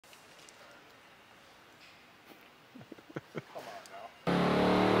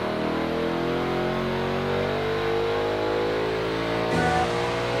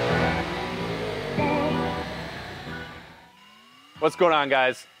What's going on,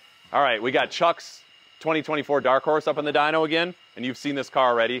 guys? All right, we got Chuck's 2024 Dark Horse up in the dyno again, and you've seen this car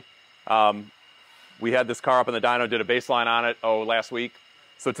already. We had this car up in the dyno, did a baseline on it, last week.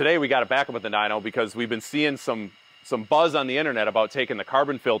 So today we got it back up in the dyno because we've been seeing some buzz on the internet about taking the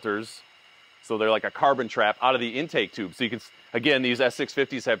carbon filters, so they're like a carbon trap, out of the intake tube. So you can, again, these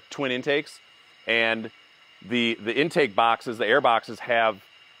S650s have twin intakes, and the intake boxes, the air boxes have,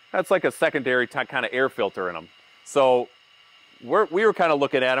 that's like a secondary kind of air filter in them. So we were kind of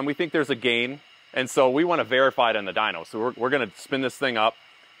looking at them. We think there's a gain, and so we want to verify it in the dyno. So we're going to spin this thing up,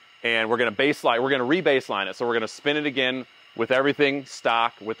 and we're going to baseline. We're going to re-baseline it. So we're going to spin it again with everything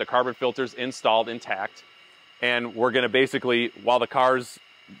stock, with the carbon filters installed intact, and we're going to basically, while the car's,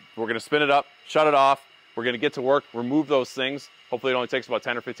 we're going to spin it up, shut it off. We're going to get to work, remove those things. Hopefully it only takes about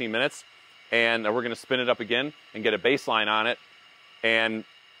 10 or 15 minutes, and we're going to spin it up again and get a baseline on it, and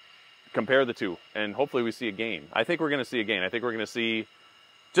compare the two, and hopefully we see a gain. I think we're going to see a gain. I think we're going to see,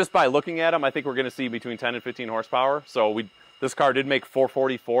 just by looking at them, I think we're going to see between 10 and 15 horsepower. So this car did make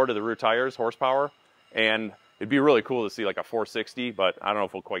 444 to the rear tires horsepower, and it'd be really cool to see like a 460, but I don't know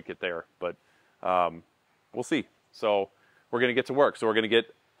if we'll quite get there, but we'll see. So we're going to get to work. So we're going to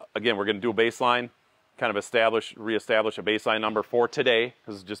get, again, we're going to do a baseline, kind of reestablish a baseline number for today,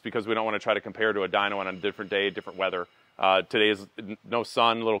 because we don't want to try to compare to a dyno on a different day, different weather. Today is no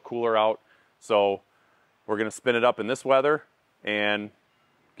sun, a little cooler out, so we're going to spin it up in this weather and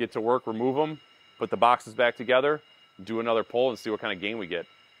get to work, remove them, put the boxes back together, do another pull, and see what kind of gain we get.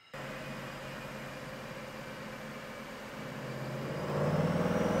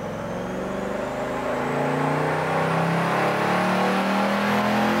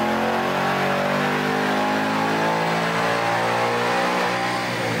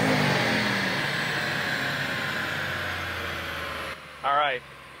 All right,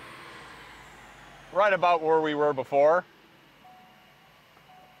 right about where we were before.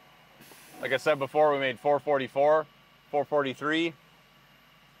 Like I said before, we made 444, 443,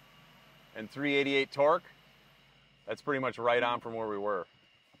 and 388 torque. That's pretty much right on from where we were.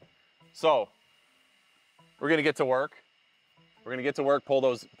 So we're gonna get to work. We're gonna get to work, pull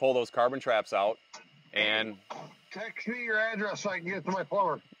those carbon traps out, and text me your address so I can get to my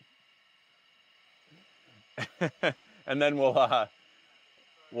plumber. and then we'll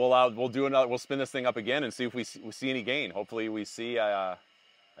spin this thing up again and see if we see any gain. Hopefully we see, I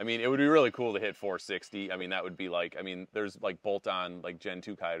mean, it would be really cool to hit 460. I mean, that would be like, I mean, there's like bolt-on, like Gen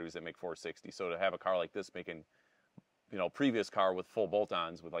 2 Coyotes that make 460. So to have a car like this making, you know, previous car with full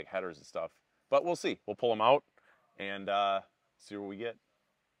bolt-ons with like headers and stuff. But we'll see. We'll pull them out and see what we get.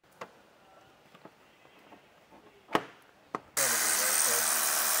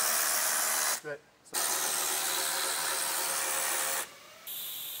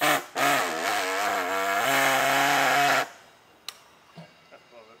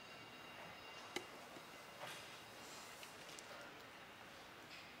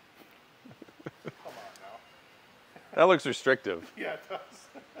 That looks restrictive. Yeah, it does.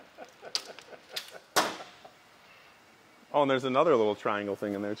 Oh, and there's another little triangle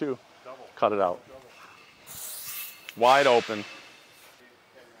thing in there too. Double. Cut it out. Double. Wide open.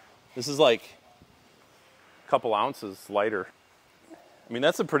 This is like a couple ounces lighter. I mean,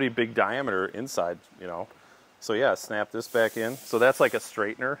 that's a pretty big diameter inside, you know. So yeah, snap this back in. So that's like a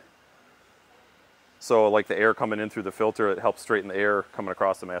straightener. So like the air coming in through the filter, it helps straighten the air coming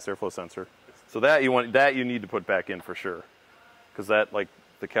across the mass airflow sensor. So that you need to put back in for sure, because that, like,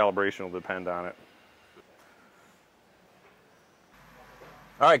 the calibration will depend on it.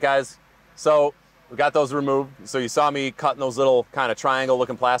 All right, guys. So we got those removed. So you saw me cutting those little kind of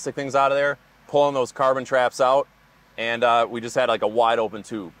triangle-looking plastic things out of there, pulling those carbon traps out, and we just had like a wide open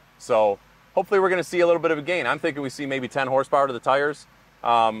tube. So hopefully we're going to see a little bit of a gain. I'm thinking we see maybe 10 horsepower to the tires,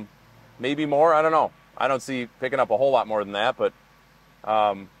 maybe more. I don't know. I don't see picking up a whole lot more than that, but.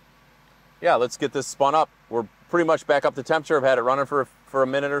 Yeah, let's get this spun up. We're pretty much back up to temperature. I've had it running for a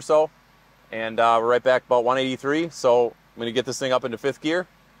minute or so, and we're right back about 183. So I'm going to get this thing up into 5th gear,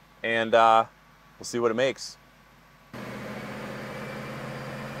 and we'll see what it makes.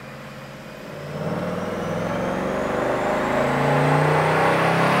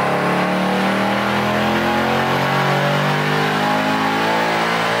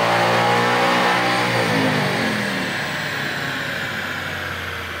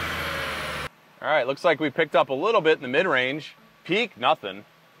 All right, looks like we picked up a little bit in the mid-range. Peak, nothing.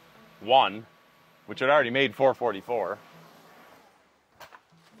 1, which had already made 444.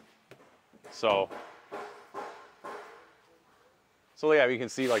 So yeah, you can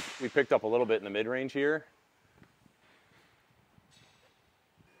see like we picked up a little bit in the mid-range here.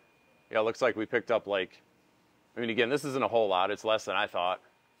 Yeah, it looks like we picked up like I mean, again, this isn't a whole lot. It's less than I thought.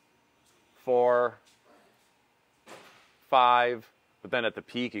 4, 5, but then at the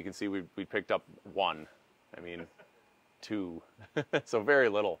peak, you can see we picked up 1. I mean, 2. So very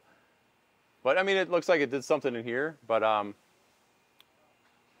little. But I mean, it looks like it did something in here. But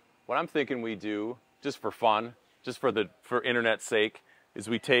what I'm thinking we do, just for fun, just for internet's sake, is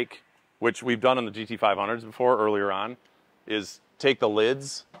we take, which we've done on the GT500s before earlier on, is take the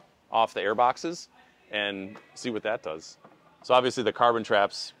lids off the air boxes and see what that does. So obviously the carbon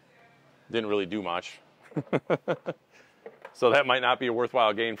traps didn't really do much. So that might not be a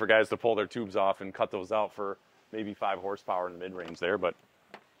worthwhile gain for guys to pull their tubes off and cut those out for maybe 5 horsepower in the mid-range there. But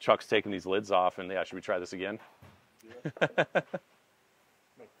Chuck's taking these lids off, and yeah, should we try this again? Yeah.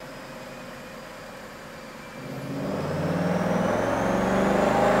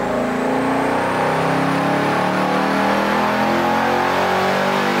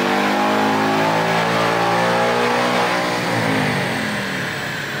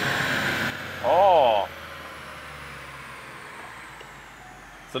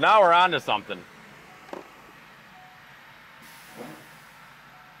 So now we're on to something.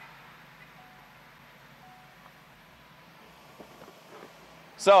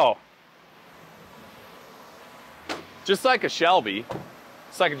 So, just like a Shelby,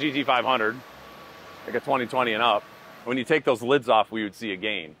 just like a GT500, like a 2020 and up, when you take those lids off, we would see a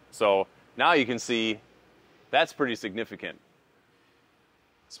gain. So now you can see that's pretty significant,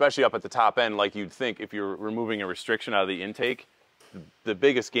 especially up at the top end, like you'd think if you're removing a restriction out of the intake. The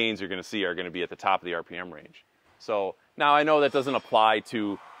biggest gains you're going to see are going to be at the top of the RPM range. So now I know that doesn't apply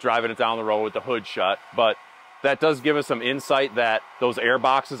to driving it down the road with the hood shut, but that does give us some insight that those air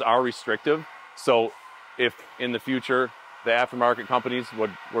boxes are restrictive. So if in the future the aftermarket companies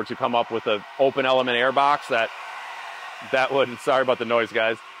were to come up with an open element air box that would, sorry about the noise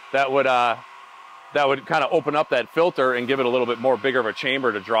guys, that would kind of open up that filter and give it a little bit more bigger of a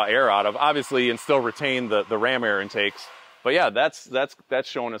chamber to draw air out of, obviously, and still retain the ram air intakes. But yeah, that's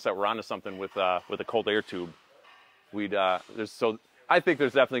showing us that we're onto something with a cold air tube. So I think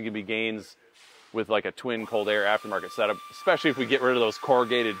there's definitely gonna be gains with like a twin cold air aftermarket setup, especially if we get rid of those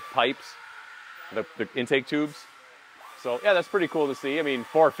corrugated pipes, the intake tubes. So yeah, that's pretty cool to see. I mean,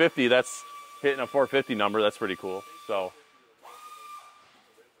 450, that's hitting a 450 number. That's pretty cool. So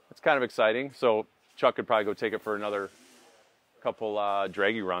it's kind of exciting. So Chuck could probably go take it for another couple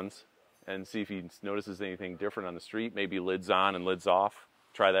draggy runs and see if he notices anything different on the street, maybe lids on and lids off.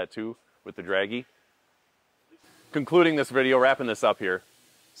 Try that too with the draggy. Concluding this video, wrapping this up here.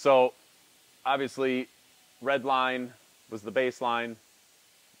 So obviously red line was the baseline,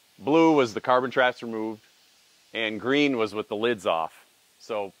 blue was the carbon traps removed, and green was with the lids off.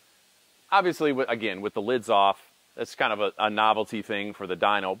 So obviously, again, with the lids off, that's kind of a novelty thing for the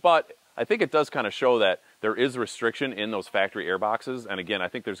dyno, but I think it does kind of show that there is restriction in those factory air boxes. And again, I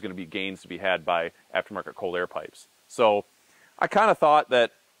think there's going to be gains to be had by aftermarket cold air pipes. So I kind of thought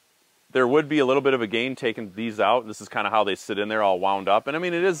that there would be a little bit of a gain taking these out. This is kind of how they sit in there all wound up. And I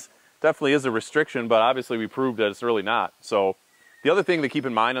mean, it definitely is a restriction, but obviously we proved that it's really not. So the other thing to keep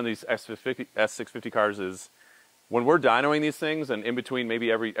in mind on these S650 cars is when we're dynoing these things, and in between maybe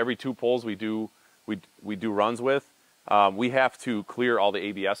every 2 pulls we do runs with, we have to clear all the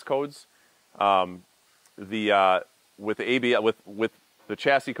ABS codes. With the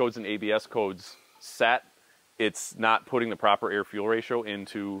chassis codes and ABS codes set, it's not putting the proper air fuel ratio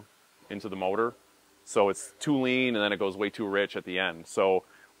into the motor, so it's too lean and then it goes way too rich at the end. So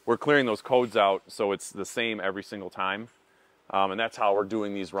we're clearing those codes out so it's the same every single time, and that's how we're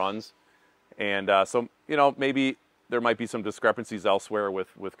doing these runs. And so you know, maybe there might be some discrepancies elsewhere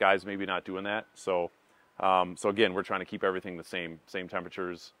with guys maybe not doing that. So so again, we're trying to keep everything the same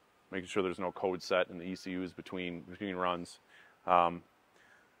temperatures, making sure there's no code set in the ECUs between runs.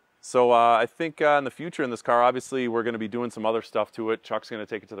 So I think in the future in this car, obviously we're going to be doing some other stuff to it. Chuck's going to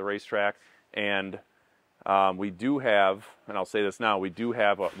take it to the racetrack, and we do have, and I'll say this now, we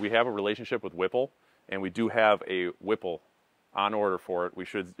have a relationship with Whipple, and we do have a Whipple on order for it.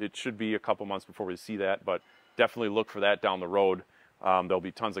 It should be a couple months before we see that, but definitely look for that down the road. There'll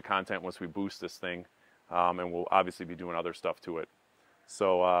be tons of content once we boost this thing, and we'll obviously be doing other stuff to it.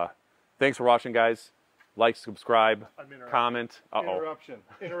 So thanks for watching, guys. Like, subscribe, comment. Interruption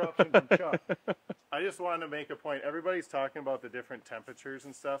from Chuck. I just wanted to make a point. Everybody's talking about the different temperatures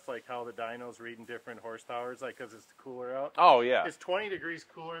and stuff, like how the dyno's reading different horsepowers, like because it's cooler out. Oh, yeah. It's 20 degrees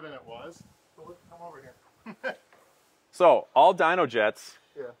cooler than it was. So let's come over here. So all dyno jets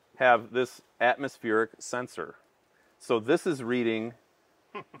have this atmospheric sensor. So this is reading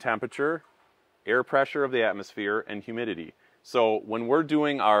temperature, air pressure of the atmosphere, and humidity. So when we're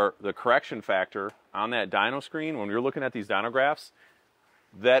doing the correction factor on that dyno screen, when you're looking at these dyno graphs,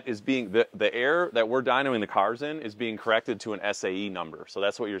 that is being, the air that we're dynoing the cars in is being corrected to an SAE number. So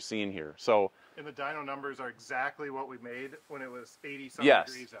that's what you're seeing here. So, and the dyno numbers are exactly what we made when it was 80-some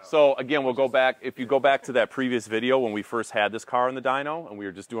degrees out. So again, we'll go back, if you go back to that previous video when we first had this car in the dyno and we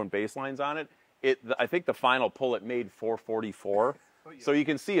were just doing baselines on it, I think the final pull it made 444. Oh, yeah. So you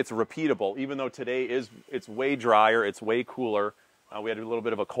can see it's repeatable, even though today it's way drier, it's way cooler. We had a little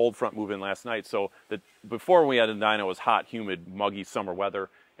bit of a cold front move in last night. So before we had the dyno, it was hot, humid, muggy summer weather.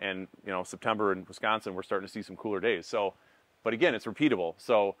 And you know, September in Wisconsin, we're starting to see some cooler days. So, but again, it's repeatable.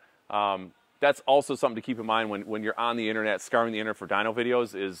 So that's also something to keep in mind when you're on the internet, scouring the internet for dyno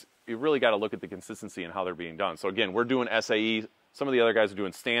videos, is you really got to look at the consistency and how they're being done. So again, we're doing SAE. Some of the other guys are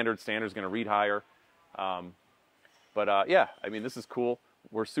doing standard. Standard's going to read higher. Yeah, I mean, this is cool.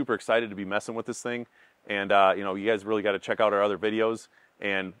 We're super excited to be messing with this thing. And, you know, you guys really got to check out our other videos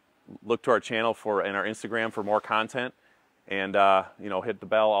and look to our channel and our Instagram for more content. And, you know, hit the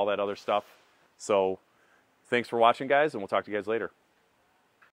bell, all that other stuff. So thanks for watching, guys, and we'll talk to you guys later.